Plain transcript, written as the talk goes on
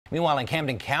Meanwhile, in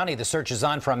Camden County, the search is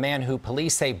on for a man who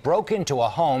police say broke into a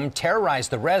home, terrorized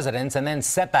the residents, and then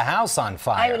set the house on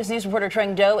fire. Eyewitness News reporter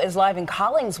Trang Do is live in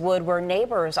Collingswood, where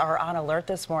neighbors are on alert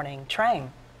this morning. Trang.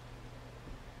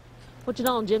 Well,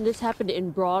 Janelle and Jim, this happened in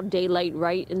broad daylight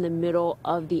right in the middle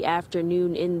of the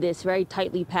afternoon in this very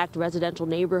tightly packed residential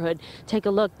neighborhood. Take a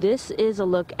look. This is a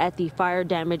look at the fire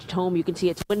damaged home. You can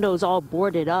see its windows all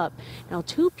boarded up. Now,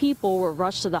 2 people were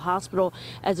rushed to the hospital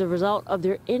as a result of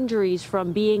their injuries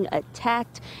from being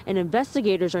attacked, and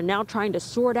investigators are now trying to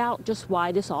sort out just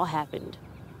why this all happened.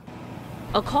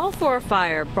 A call for a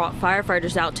fire brought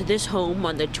firefighters out to this home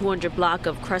on the 200 block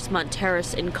of Crestmont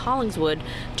Terrace in Collingswood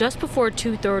just before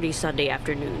 2:30 Sunday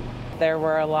afternoon. There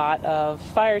were a lot of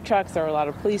fire trucks, there were a lot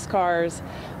of police cars,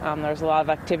 there was a lot of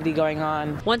activity going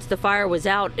on. Once the fire was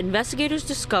out, investigators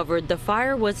discovered the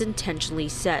fire was intentionally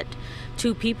set.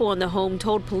 2 people in the home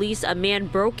told police a man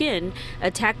broke in,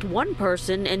 attacked one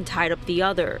person, and tied up the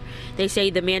other. They say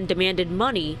the man demanded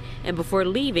money and before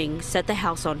leaving set the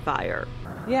house on fire.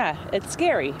 Yeah, it's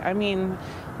scary. I mean,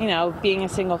 you know, being a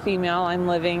single female, I'm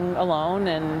living alone,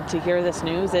 and to hear this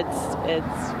news, it's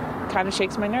kind of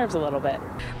shakes my nerves a little bit.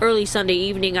 Early Sunday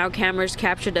evening, our cameras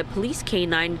captured a police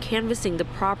canine canvassing the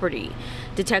property.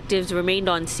 Detectives remained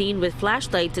on scene with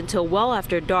flashlights until well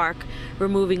after dark,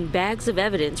 removing bags of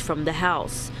evidence from the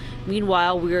house.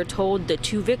 Meanwhile, we are told the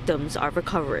 2 victims are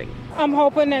recovering. I'm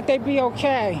hoping that they be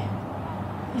okay.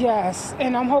 Yes,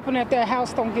 and I'm hoping that their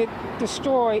house don't get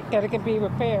destroyed, that it can be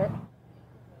repaired.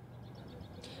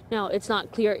 Now, it's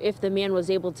not clear if the man was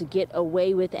able to get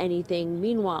away with anything.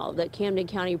 Meanwhile, the Camden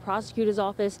County Prosecutor's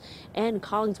Office and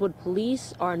Collingswood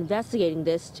Police are investigating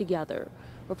this together.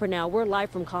 But for now, we're live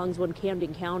from Collingswood,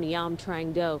 Camden County. I'm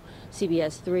Trang Do,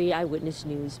 CBS 3 Eyewitness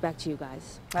News. Back to you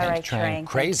guys. All right, Trang.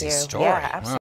 Crazy story. Yeah, absolutely.